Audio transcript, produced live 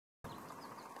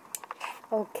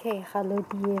Okay, hello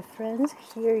dear friends.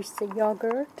 Here is the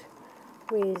yogurt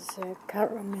with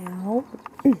caramel,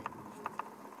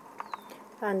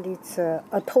 and it's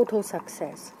a total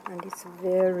success, and it's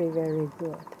very, very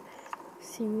good.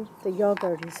 See, the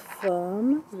yogurt is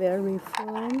firm, very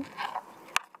firm,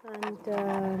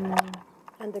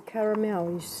 and the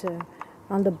caramel is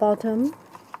on the bottom.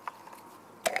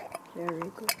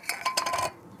 Very good.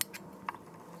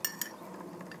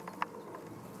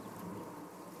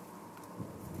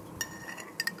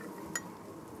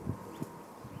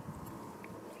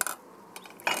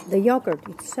 The yogurt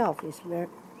itself is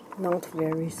not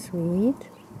very sweet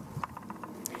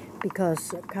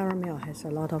because caramel has a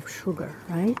lot of sugar,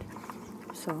 right?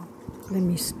 So let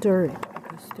me stir it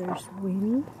because there's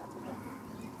wind.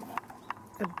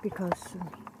 Because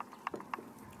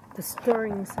the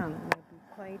stirring sound will be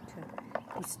quite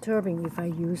disturbing if I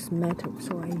use metal,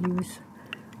 so I use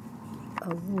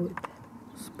a wood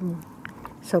spoon.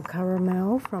 So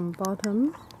caramel from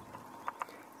bottom.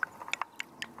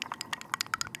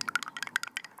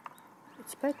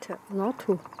 It's better not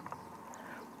to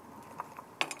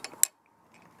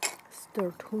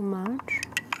stir too much.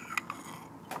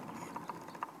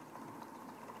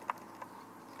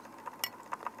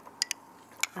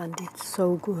 And it's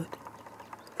so good.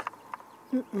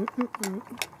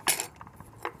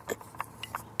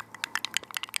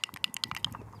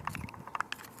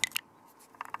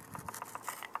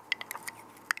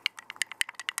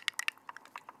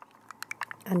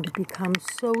 And it becomes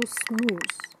so smooth.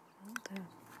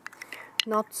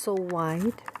 Not so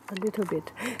wide, a little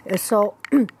bit. So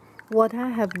what I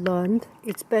have learned,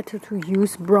 it's better to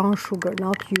use brown sugar,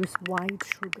 not use white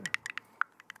sugar.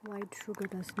 White sugar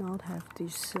does not have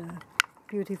this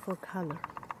beautiful color.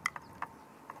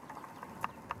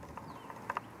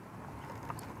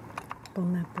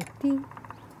 Bon appetit.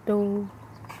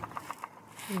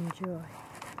 Enjoy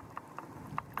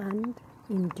and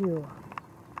endure.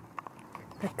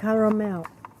 The caramel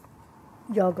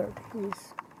yogurt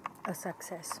is a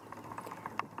success.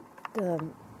 The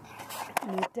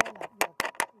Nutella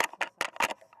yogurt is a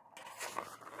success.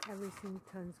 Everything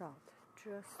turns out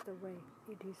just the way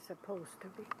it is supposed to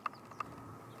be.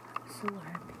 So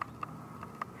happy.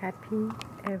 Happy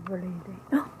every day.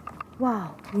 Oh,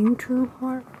 wow,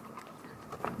 Yingchunhua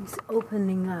is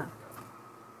opening up.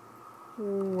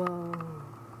 Whoa.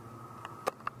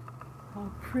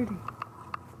 How pretty.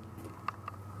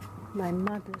 My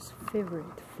mother's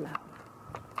favorite flower.